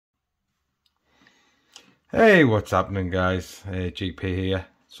Hey, what's happening, guys? GP here.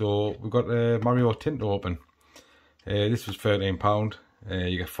 So we've got Mario Tint open. This was £13.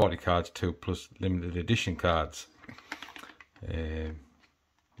 You get 40 cards too, plus limited edition cards. You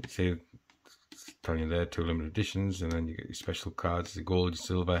see, it's telling you there, 2 limited editions, and then you get your special cards, the gold, your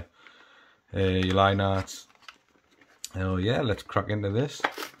silver, your line arts. Oh yeah, let's crack into this.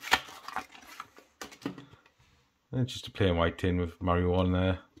 And just a plain white tin with Mario on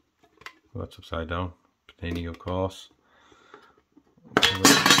there. Well, that's upside down. Panini, of course.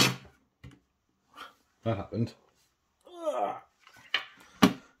 That happened.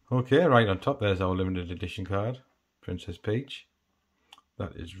 Okay, right on top there's our limited edition card, Princess Peach.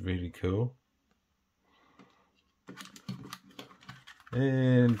 That is really cool.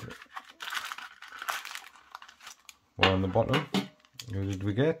 And one on the bottom. Who did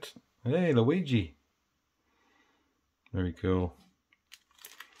we get? Hey, Luigi. Very cool.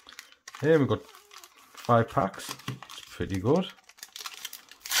 Here we've got 5 packs. It's pretty good.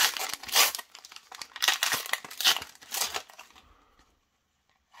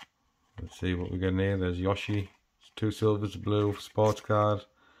 Let's see what we get in here. There's Yoshi, 2 silvers, blue, sports card.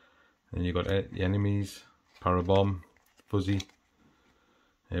 And you got the enemies, Parabomb, Fuzzy,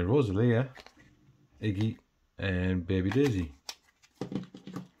 Rosalia, Iggy, and Baby Daisy.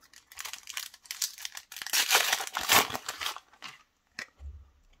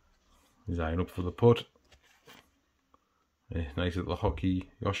 He's eyeing up for the putt. Nice little hockey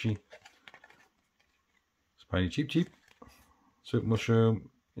Yoshi. Spiny Cheep Cheep. Super Mushroom,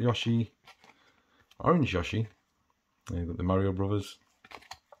 Yoshi, Orange Yoshi. And you've got the Mario Brothers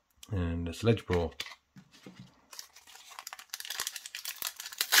and the Sledge Bro.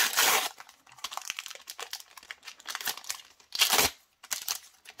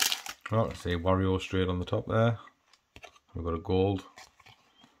 Well, let's see, Wario straight on the top there. We've got a gold.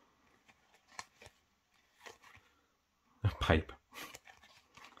 A pipe.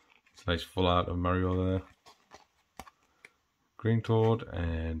 It's a nice full art of Mario there. Green Toad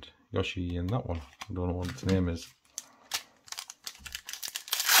and Yoshi in that one. I don't know what its name is.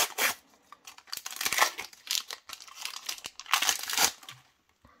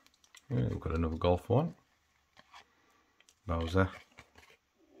 Yeah, we've got another golf one. Bowser.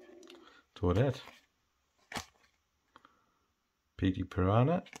 Toadette. Petey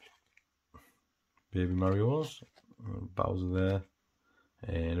Piranha. Baby Mario's. Bowser there.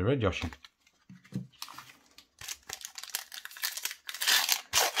 And a red Yoshi.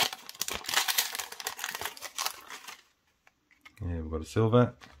 Yeah, we've got a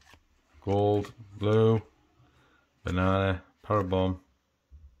silver, gold, blue, banana, Parabomb,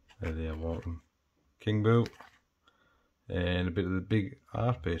 there they are walking, King Boo, and a bit of the big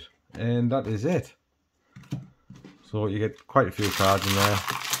art bit. And that is it. So you get quite a few cards in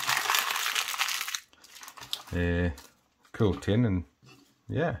there. Cool tin, and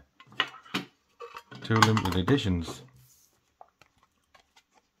yeah, 2 limited editions.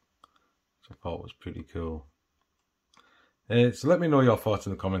 So I thought it was pretty cool. So let me know your thoughts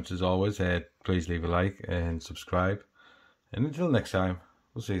in the comments as always. Please leave a like and subscribe. And until next time,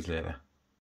 we'll see you later.